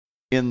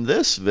In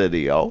this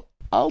video,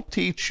 I'll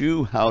teach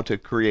you how to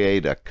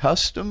create a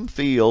custom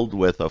field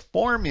with a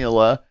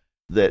formula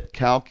that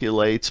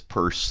calculates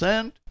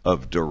percent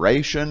of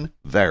duration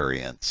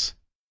variance.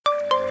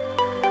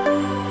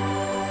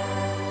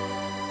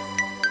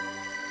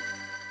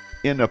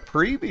 In a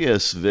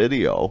previous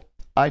video,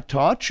 I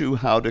taught you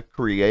how to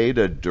create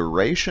a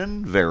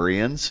duration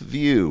variance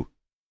view.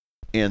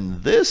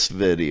 In this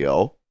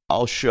video,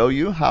 I'll show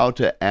you how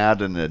to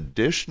add an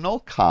additional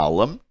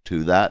column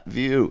to that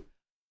view.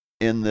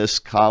 In this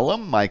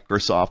column,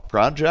 Microsoft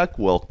Project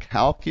will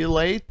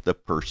calculate the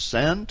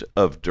percent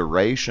of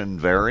duration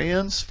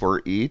variance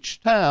for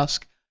each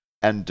task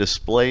and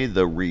display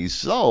the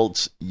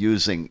results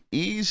using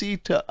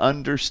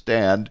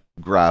easy-to-understand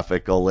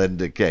graphical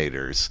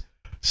indicators.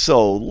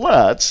 So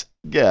let's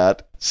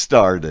get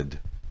started.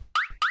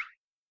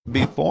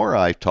 Before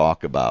I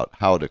talk about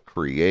how to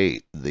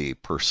create the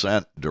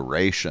percent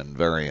duration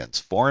variance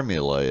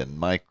formula in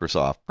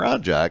Microsoft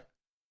Project,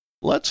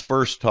 let's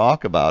first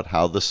talk about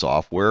how the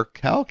software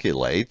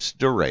calculates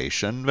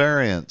duration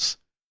variance.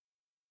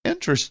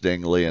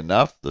 Interestingly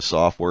enough, the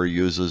software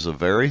uses a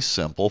very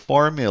simple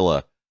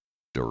formula.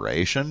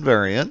 Duration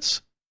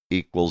variance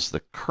equals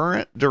the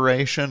current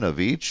duration of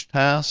each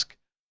task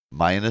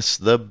minus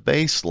the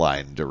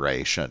baseline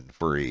duration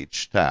for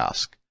each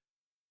task.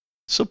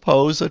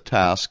 Suppose a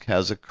task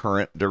has a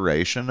current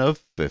duration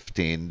of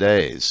 15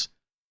 days.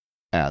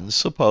 And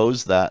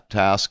suppose that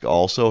task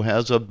also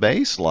has a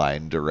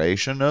baseline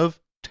duration of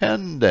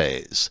 10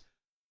 days.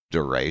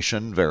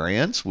 Duration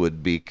variance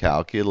would be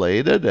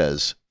calculated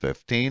as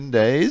 15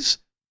 days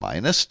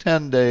minus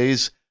 10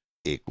 days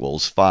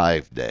equals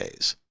 5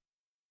 days.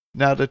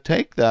 Now, to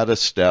take that a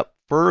step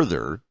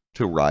further,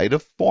 to write a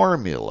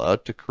formula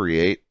to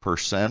create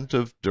percent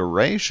of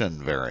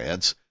duration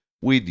variance,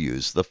 we'd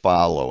use the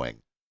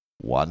following: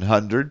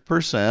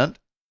 100%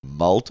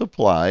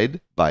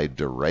 multiplied by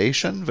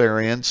duration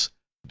variance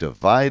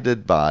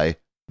divided by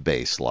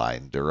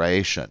baseline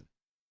duration.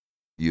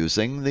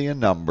 Using the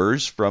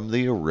numbers from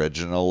the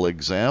original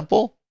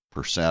example,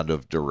 percent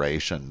of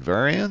duration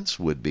variance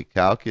would be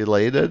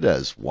calculated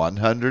as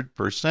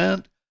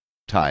 100%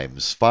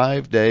 times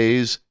 5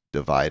 days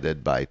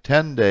divided by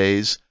 10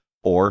 days,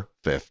 or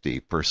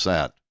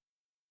 50%.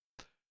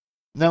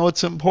 Now,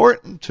 it's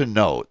important to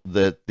note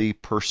that the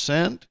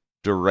percent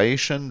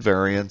duration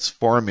variance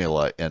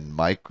formula in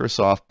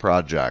Microsoft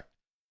Project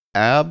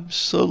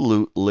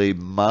absolutely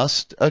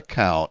must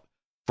account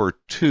for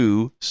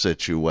two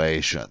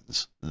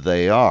situations.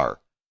 They are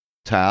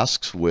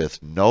tasks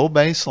with no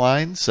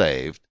baseline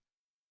saved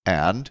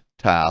and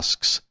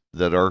tasks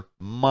that are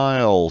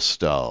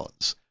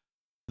milestones.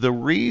 The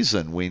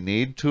reason we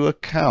need to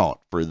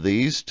account for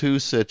these two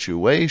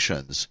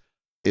situations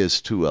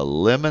is to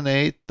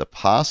eliminate the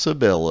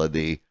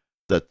possibility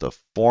that the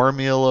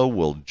formula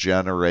will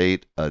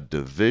generate a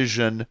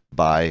division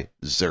by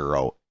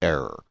zero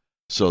error.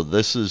 So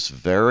this is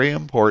very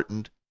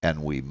important,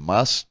 and we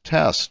must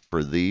test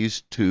for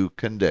these two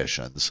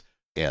conditions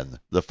in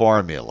the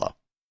formula.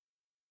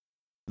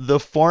 The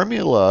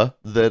formula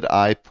that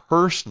I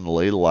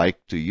personally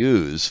like to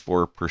use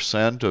for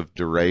percent of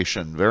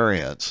duration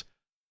variance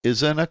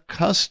is in a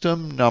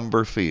custom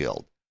number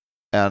field,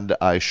 and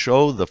I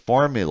show the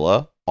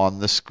formula on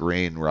the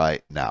screen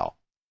right now.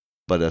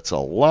 But it's a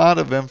lot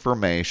of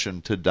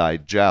information to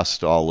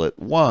digest all at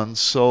once,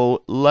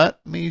 so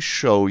let me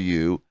show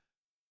you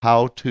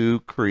how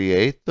to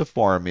create the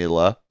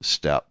formula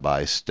step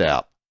by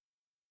step.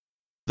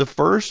 The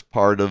first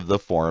part of the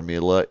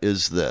formula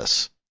is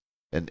this: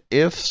 an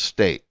if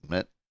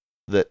statement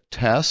that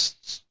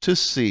tests to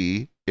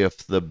see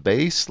if the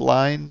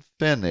baseline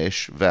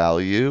finish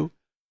value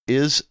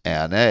is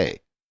NA.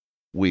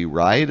 We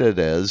write it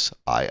as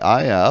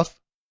IIF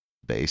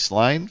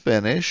baseline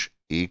finish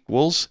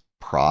equals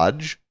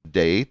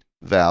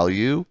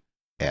ProjDateValue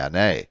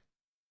NA.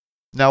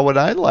 Now, what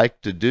I like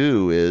to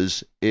do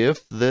is,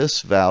 if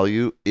this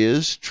value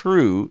is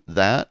true,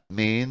 that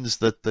means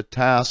that the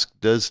task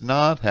does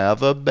not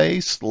have a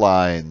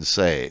baseline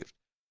saved.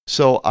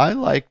 So I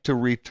like to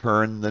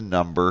return the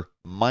number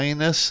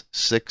minus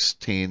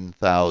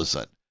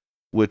 16,000,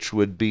 which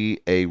would be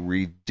a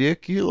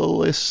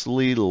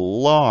ridiculously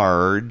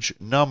large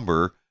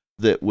number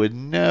that would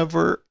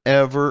never,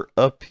 ever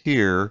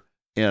appear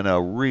in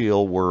a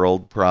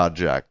real-world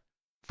project.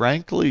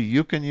 Frankly,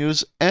 you can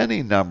use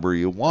any number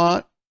you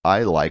want.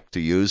 I like to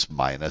use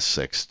minus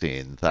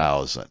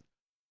 16,000.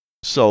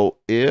 So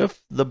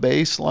if the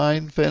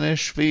baseline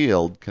finish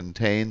field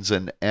contains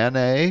an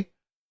NA,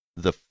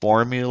 the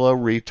formula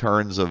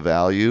returns a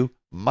value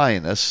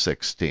minus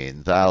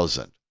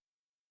 16,000.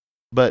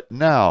 But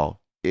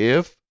now,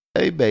 if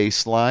a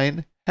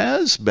baseline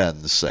has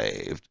been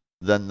saved,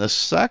 then the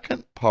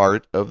second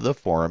part of the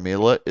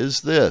formula is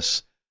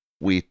this: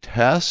 we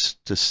test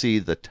to see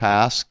the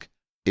task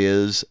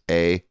is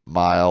a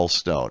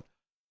milestone.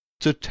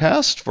 To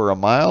test for a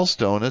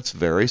milestone, it's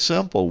very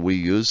simple. We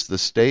use the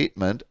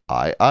statement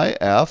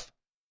IIF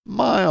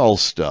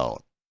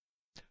milestone.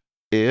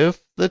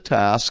 If the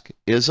task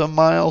is a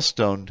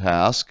milestone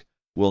task,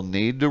 we'll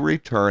need to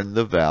return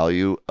the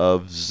value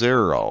of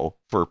 0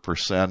 for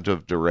percent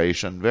of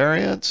duration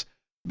variance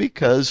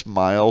because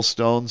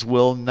milestones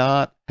will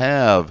not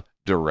have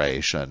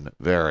duration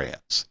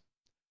variance.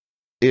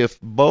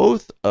 If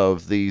both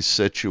of these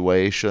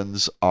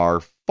situations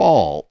are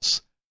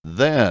false,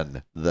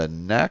 then the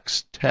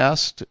next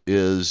test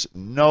is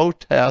no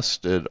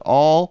test at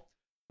all.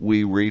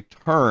 We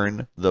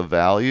return the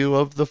value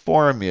of the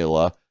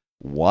formula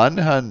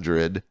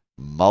 100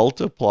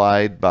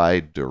 multiplied by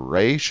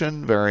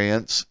duration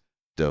variance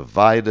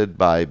divided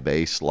by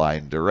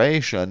baseline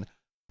duration,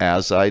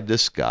 as I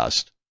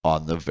discussed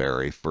on the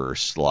very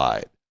first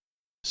slide.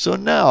 So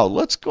now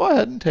let's go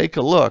ahead and take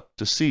a look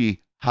to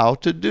see how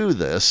to do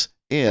this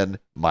in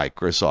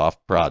Microsoft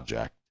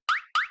Project.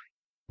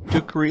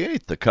 To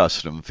create the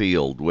custom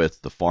field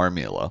with the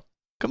formula,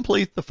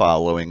 complete the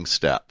following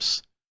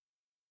steps.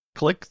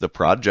 Click the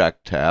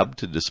Project tab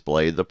to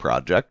display the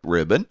project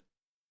ribbon,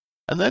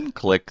 and then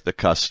click the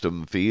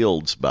Custom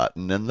Fields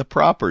button in the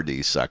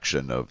Properties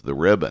section of the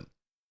ribbon.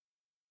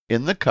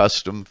 In the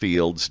Custom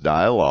Fields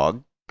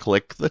dialog,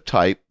 click the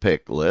Type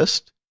Pick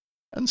list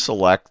and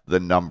select the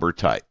number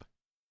type.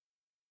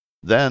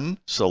 Then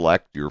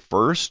select your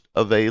first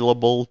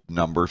available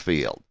number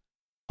field.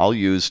 I'll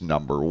use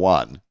number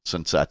 1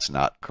 since that's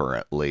not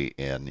currently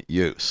in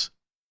use.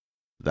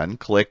 Then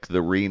click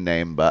the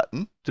Rename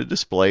button to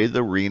display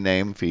the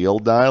Rename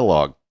field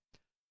dialog.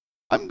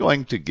 I'm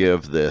going to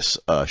give this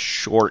a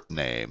short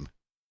name,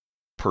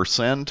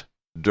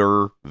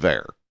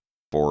 %dur_var,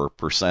 for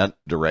percent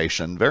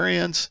duration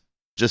variance,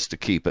 just to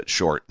keep it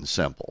short and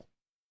simple.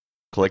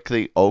 Click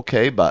the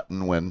OK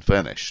button when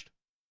finished.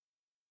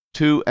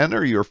 To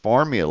enter your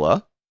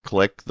formula,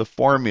 click the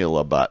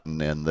Formula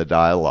button in the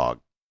dialog.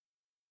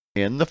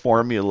 In the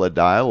Formula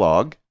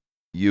dialog,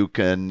 you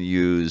can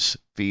use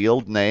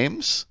field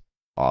names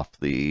off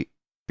the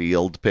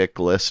Field Pick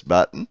List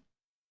button.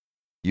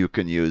 You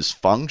can use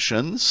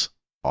functions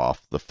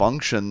off the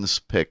Functions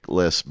Pick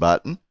List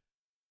button.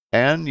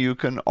 And you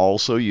can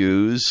also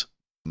use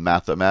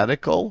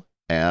mathematical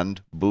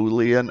and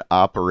Boolean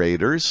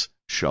operators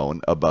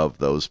shown above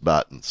those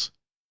buttons.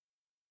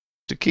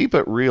 To keep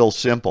it real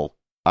simple,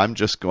 I'm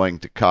just going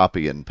to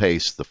copy and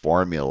paste the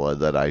formula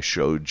that I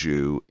showed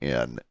you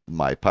in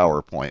my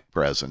PowerPoint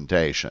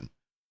presentation.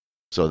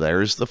 So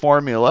there's the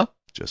formula,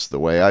 just the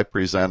way I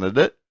presented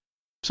it.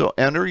 So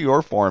enter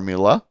your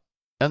formula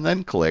and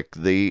then click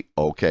the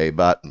OK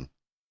button.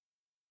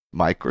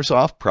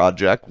 Microsoft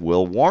Project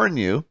will warn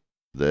you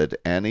that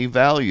any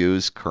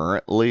values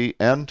currently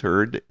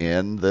entered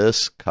in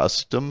this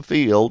custom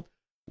field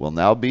will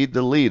now be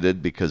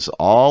deleted because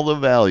all the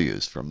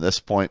values from this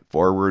point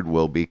forward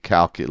will be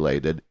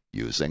calculated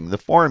using the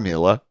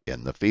formula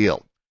in the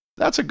field.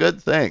 That's a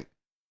good thing.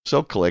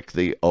 So click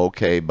the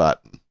OK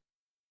button.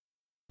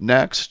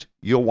 Next,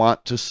 you'll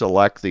want to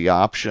select the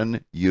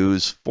option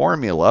Use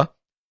Formula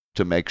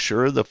to make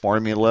sure the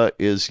formula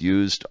is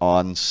used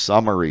on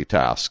summary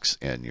tasks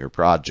in your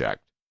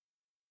project.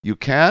 You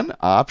can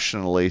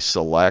optionally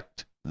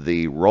select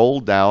the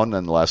Roll Down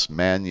Unless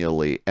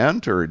Manually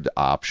Entered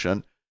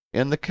option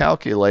in the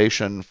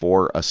Calculation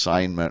for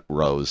Assignment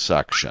Rows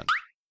section.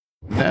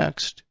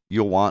 Next,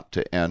 you'll want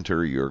to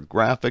enter your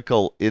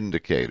graphical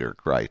indicator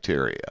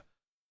criteria.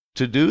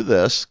 To do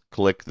this,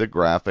 click the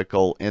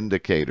Graphical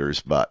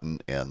Indicators button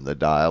in the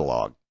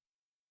dialog.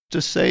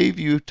 To save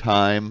you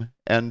time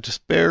and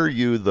spare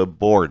you the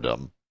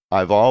boredom,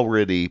 I've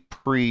already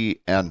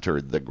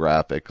pre-entered the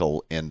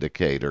graphical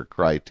indicator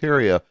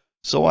criteria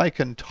so I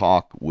can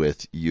talk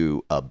with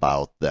you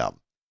about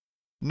them.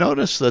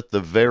 Notice that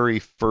the very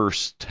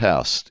first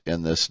test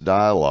in this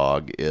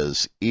dialog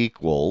is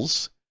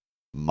equals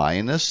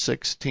minus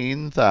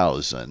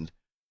 16,000,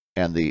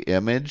 and the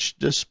image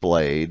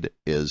displayed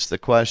is the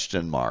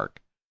question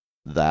mark.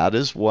 That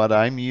is what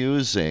I'm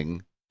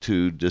using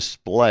to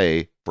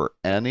display for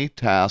any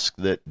task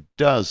that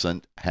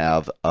doesn't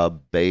have a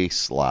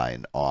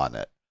baseline on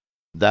it.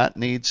 That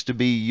needs to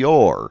be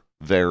your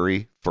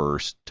very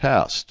first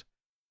test.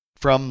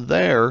 From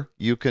there,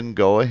 you can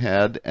go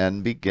ahead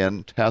and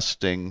begin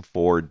testing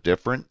for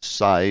different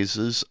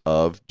sizes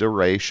of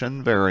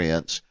duration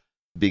variance,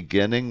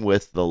 beginning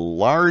with the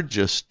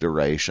largest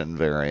duration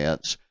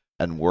variance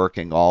and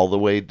working all the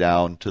way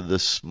down to the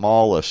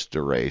smallest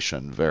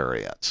duration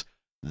variance.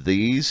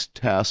 These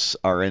tests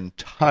are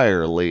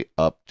entirely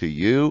up to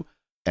you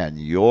and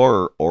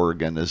your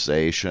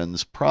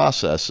organization's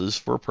processes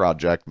for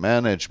project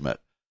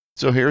management.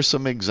 So here's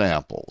some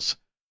examples.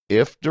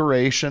 If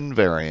duration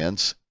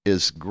variance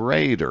is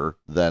greater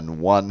than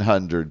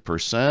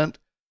 100%,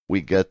 we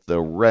get the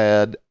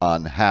red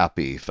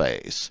unhappy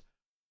face.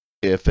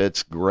 If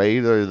it's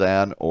greater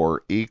than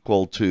or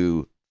equal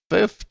to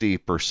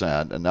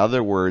 50%, in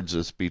other words,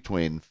 it's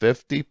between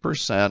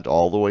 50%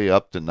 all the way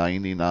up to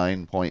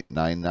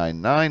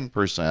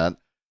 99.999%,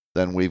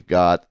 then we've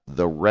got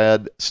the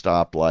red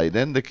stoplight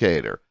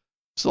indicator.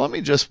 So let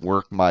me just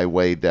work my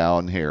way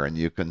down here and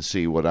you can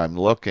see what I'm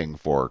looking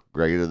for.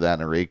 Greater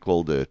than or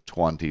equal to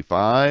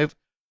 25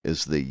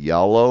 is the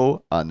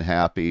yellow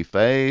unhappy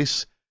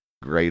face.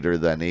 greater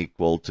than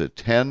equal to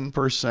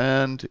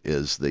 10%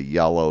 is the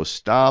yellow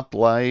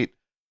stoplight.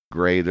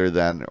 Greater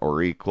than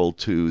or equal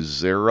to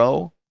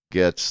 0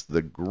 gets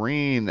the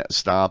green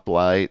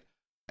stoplight.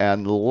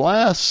 And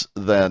less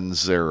than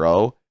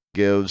 0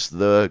 gives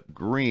the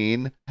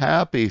green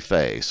happy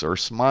face or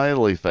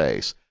smiley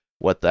face.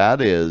 What that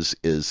is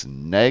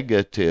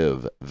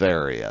negative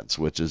variance,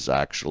 which is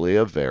actually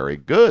a very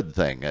good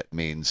thing. It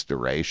means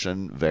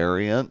duration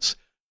variance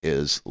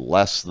is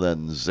less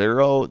than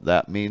 0.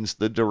 That means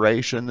the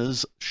duration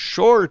is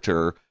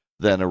shorter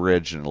than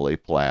originally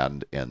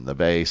planned in the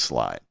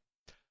baseline.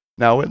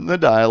 Now, in the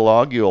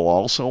dialog, you'll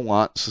also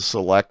want to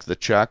select the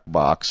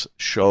checkbox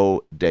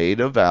Show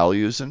Data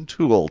Values and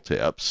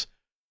Tooltips.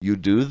 You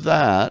do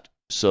that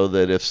so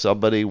that if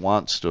somebody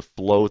wants to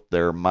float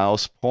their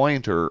mouse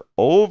pointer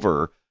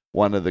over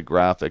one of the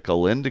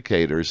graphical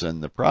indicators in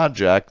the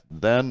project,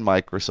 then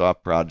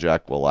Microsoft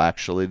Project will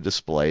actually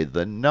display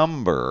the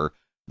number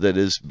that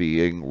is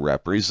being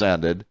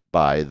represented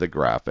by the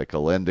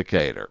graphical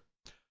indicator.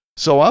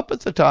 So up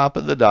at the top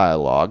of the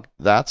dialog,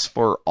 that's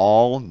for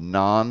all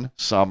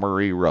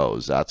non-summary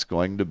rows. That's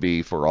going to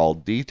be for all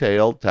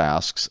detailed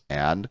tasks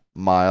and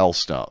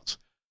milestones.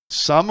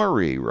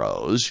 Summary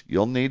rows,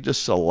 you'll need to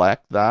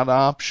select that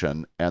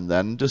option and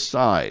then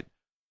decide,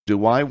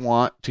 do I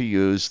want to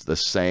use the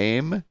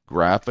same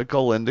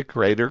graphical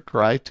indicator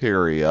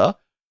criteria?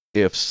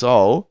 If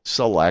so,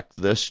 select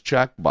this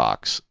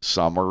checkbox.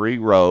 Summary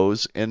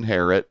rows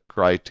inherit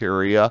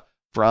criteria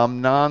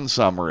from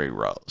non-summary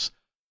rows.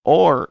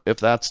 Or if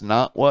that's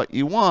not what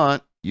you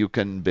want, you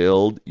can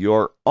build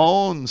your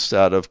own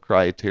set of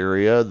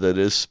criteria that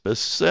is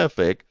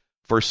specific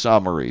for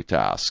summary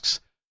tasks.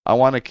 I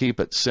want to keep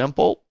it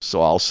simple,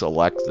 so I'll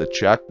select the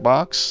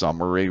checkbox,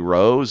 Summary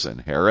Rows,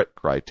 Inherit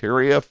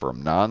Criteria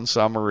from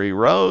Non-Summary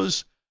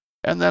Rows,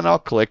 and then I'll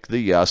click the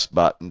Yes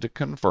button to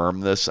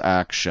confirm this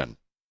action.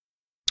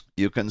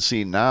 You can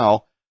see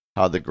now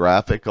how the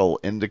graphical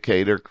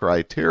indicator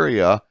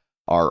criteria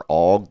are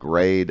all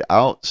grayed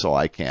out, so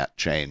I can't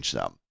change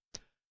them.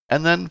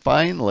 And then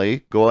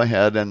finally, go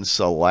ahead and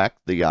select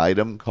the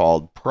item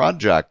called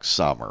Project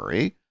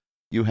Summary.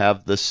 You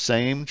have the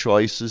same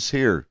choices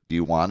here. Do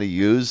you want to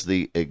use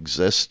the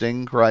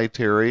existing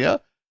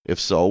criteria?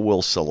 If so,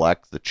 we'll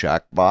select the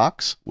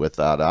checkbox with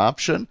that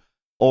option.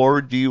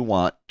 Or do you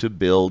want to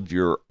build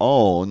your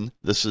own?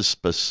 This is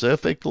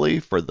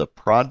specifically for the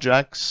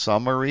Project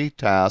Summary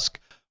task,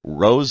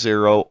 Row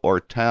 0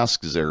 or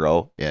Task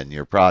 0 in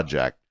your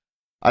project.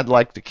 I'd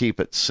like to keep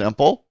it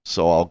simple,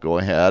 so I'll go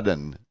ahead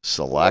and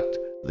select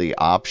the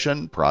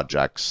option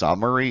Project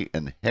Summary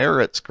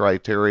Inherits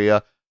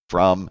Criteria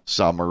from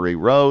Summary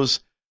Rows,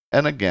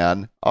 and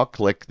again, I'll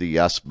click the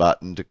Yes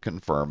button to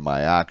confirm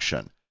my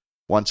action.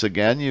 Once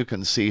again, you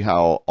can see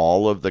how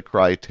all of the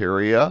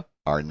criteria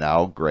are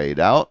now grayed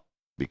out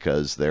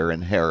because they're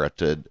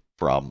inherited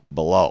from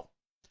below.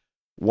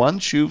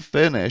 Once you've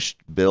finished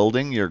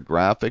building your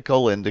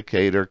graphical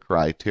indicator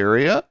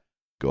criteria,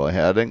 go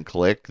ahead and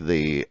click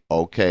the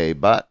OK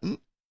button,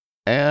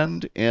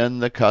 and in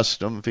the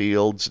Custom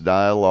Fields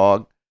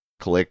dialog,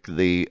 click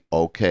the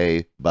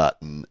OK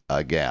button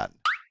again.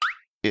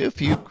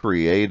 If you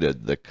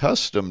created the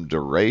custom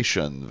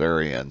duration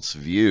variance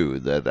view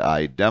that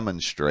I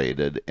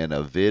demonstrated in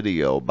a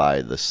video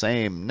by the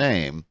same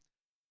name,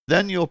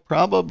 then you'll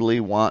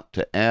probably want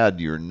to add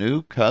your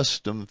new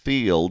custom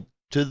field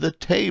to the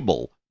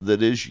table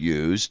that is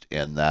used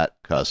in that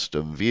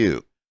custom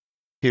view.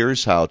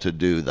 Here's how to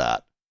do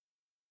that.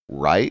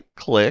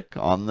 Right-click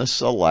on the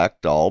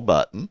Select All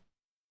button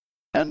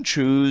and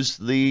choose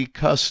the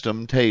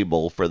custom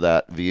table for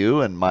that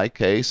view. In my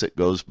case, it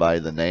goes by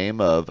the name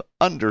of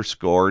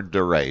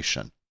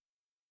 _duration.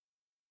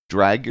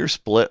 Drag your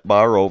split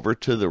bar over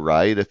to the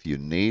right if you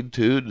need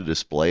to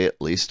display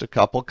at least a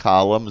couple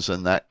columns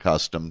in that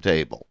custom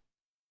table.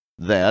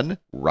 Then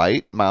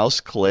right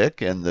mouse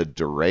click in the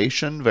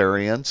Duration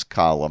Variance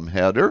column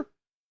header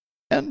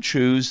and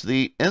choose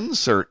the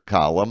Insert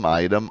Column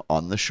item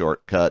on the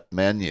shortcut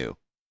menu.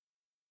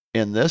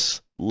 In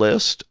this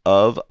list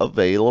of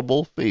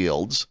available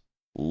fields,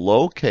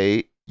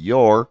 locate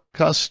your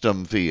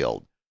custom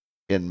field.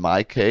 In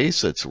my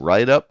case, it's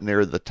right up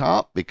near the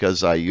top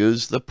because I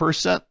use the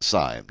 %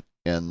 sign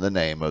in the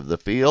name of the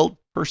field,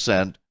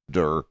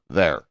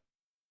 %dir_var.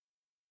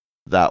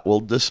 That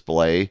will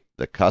display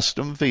the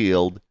custom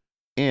field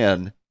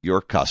in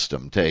your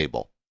custom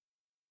table.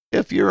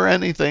 If you're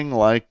anything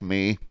like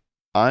me,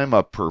 I'm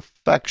a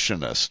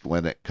perfectionist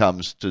when it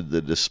comes to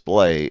the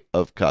display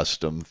of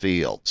custom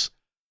fields.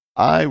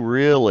 I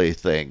really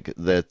think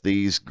that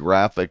these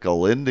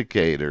graphical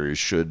indicators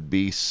should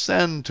be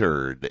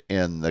centered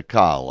in the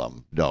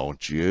column,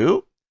 don't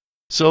you?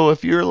 So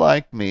if you're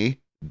like me,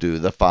 do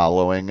the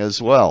following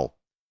as well.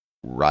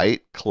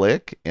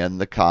 Right-click in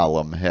the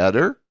column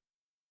header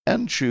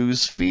and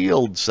choose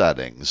Field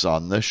Settings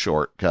on the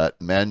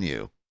shortcut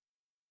menu.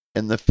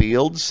 In the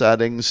Field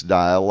Settings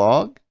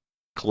dialog,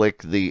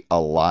 click the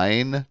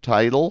Align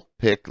Title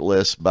Pick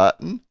List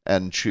button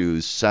and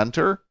choose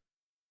Center.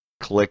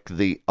 Click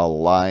the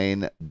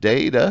Align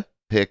Data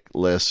Pick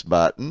List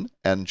button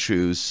and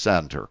choose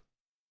Center.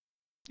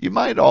 You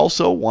might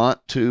also want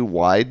to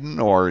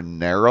widen or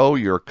narrow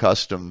your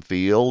custom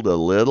field a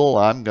little.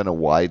 I'm going to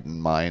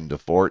widen mine to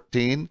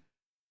 14,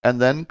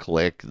 and then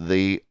click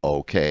the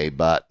OK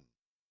button.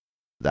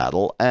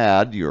 That'll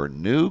add your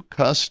new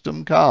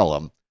custom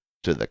column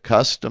to the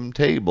custom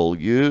table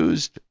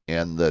used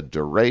in the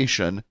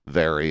duration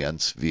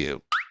variance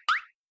view.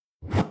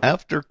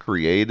 After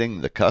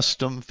creating the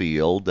custom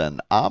field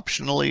and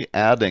optionally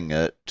adding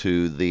it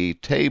to the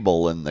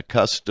table in the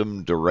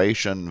custom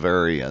duration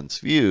variance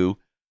view,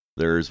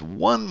 there's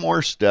one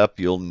more step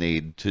you'll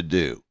need to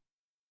do.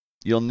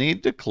 You'll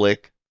need to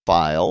click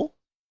File,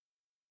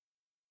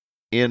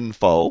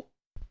 Info,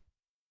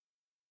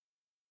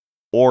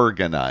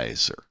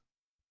 Organizer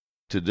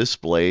to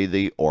display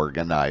the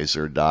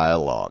Organizer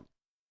dialog.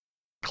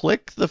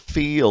 Click the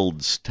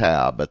Fields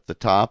tab at the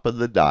top of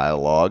the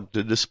dialog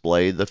to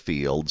display the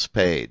Fields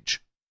page.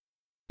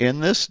 In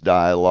this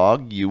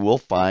dialog, you will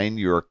find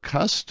your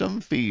custom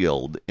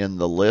field in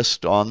the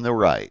list on the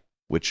right,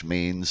 which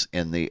means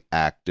in the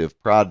active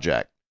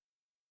project.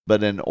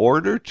 But in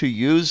order to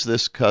use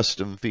this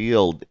custom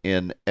field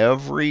in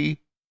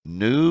every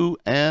new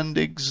and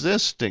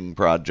existing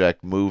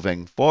project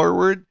moving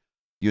forward,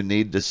 you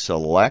need to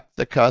select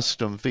the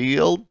custom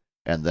field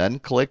and then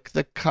click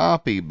the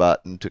Copy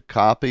button to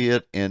copy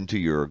it into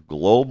your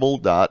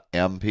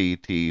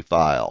global.mpt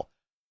file.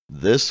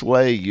 This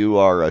way you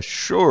are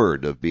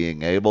assured of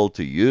being able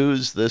to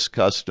use this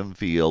custom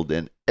field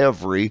in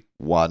every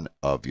one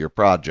of your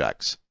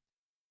projects.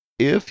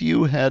 If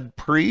you had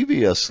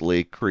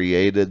previously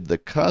created the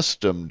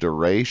custom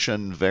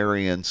duration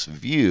variance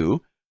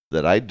view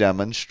that I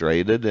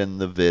demonstrated in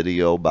the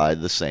video by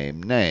the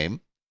same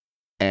name,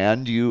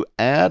 and you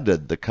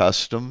added the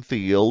custom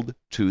field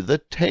to the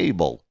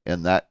table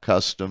in that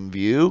custom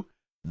view,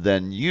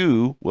 then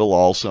you will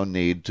also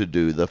need to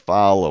do the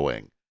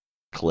following.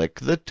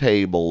 Click the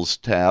Tables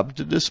tab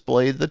to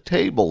display the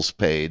Tables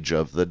page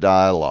of the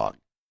dialog.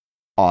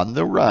 On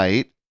the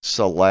right,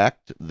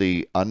 select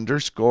the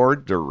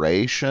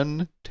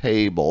 _duration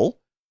table,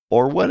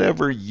 or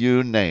whatever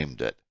you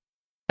named it,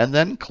 and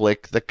then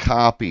click the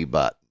Copy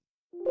button.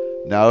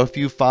 Now, if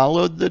you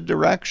followed the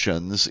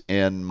directions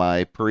in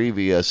my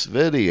previous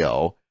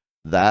video,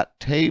 that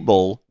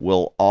table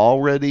will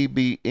already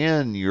be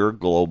in your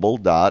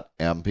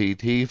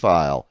global.mpt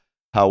file.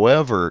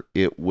 However,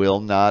 it will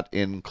not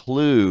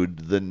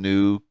include the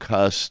new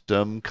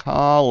custom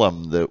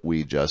column that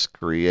we just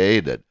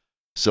created.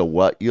 So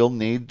what you'll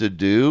need to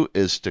do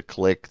is to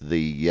click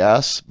the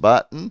Yes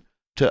button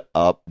to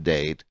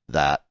update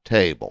that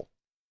table.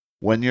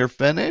 When you're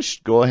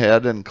finished, go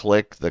ahead and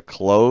click the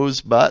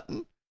Close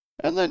button,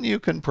 and then you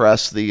can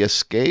press the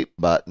Escape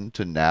button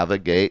to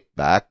navigate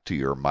back to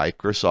your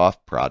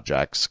Microsoft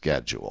project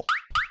schedule.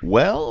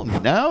 Well,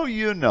 now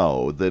you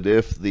know that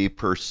if the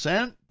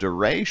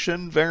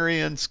 %duration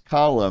variance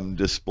column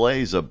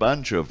displays a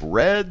bunch of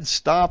red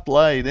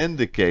stoplight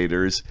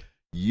indicators,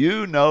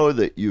 you know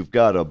that you've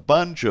got a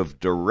bunch of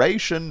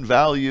duration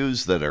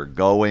values that are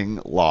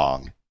going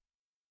long.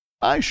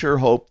 I sure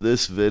hope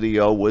this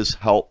video was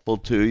helpful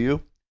to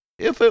you.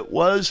 If it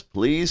was,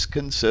 please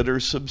consider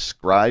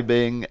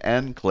subscribing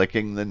and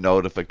clicking the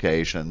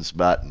notifications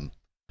button.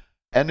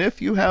 And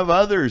if you have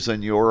others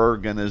in your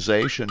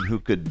organization who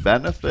could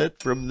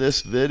benefit from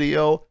this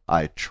video,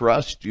 I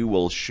trust you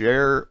will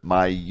share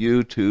my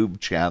YouTube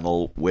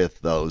channel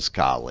with those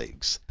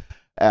colleagues.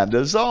 And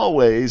as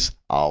always,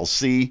 I'll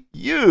see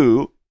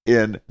you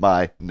in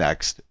my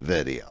next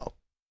video.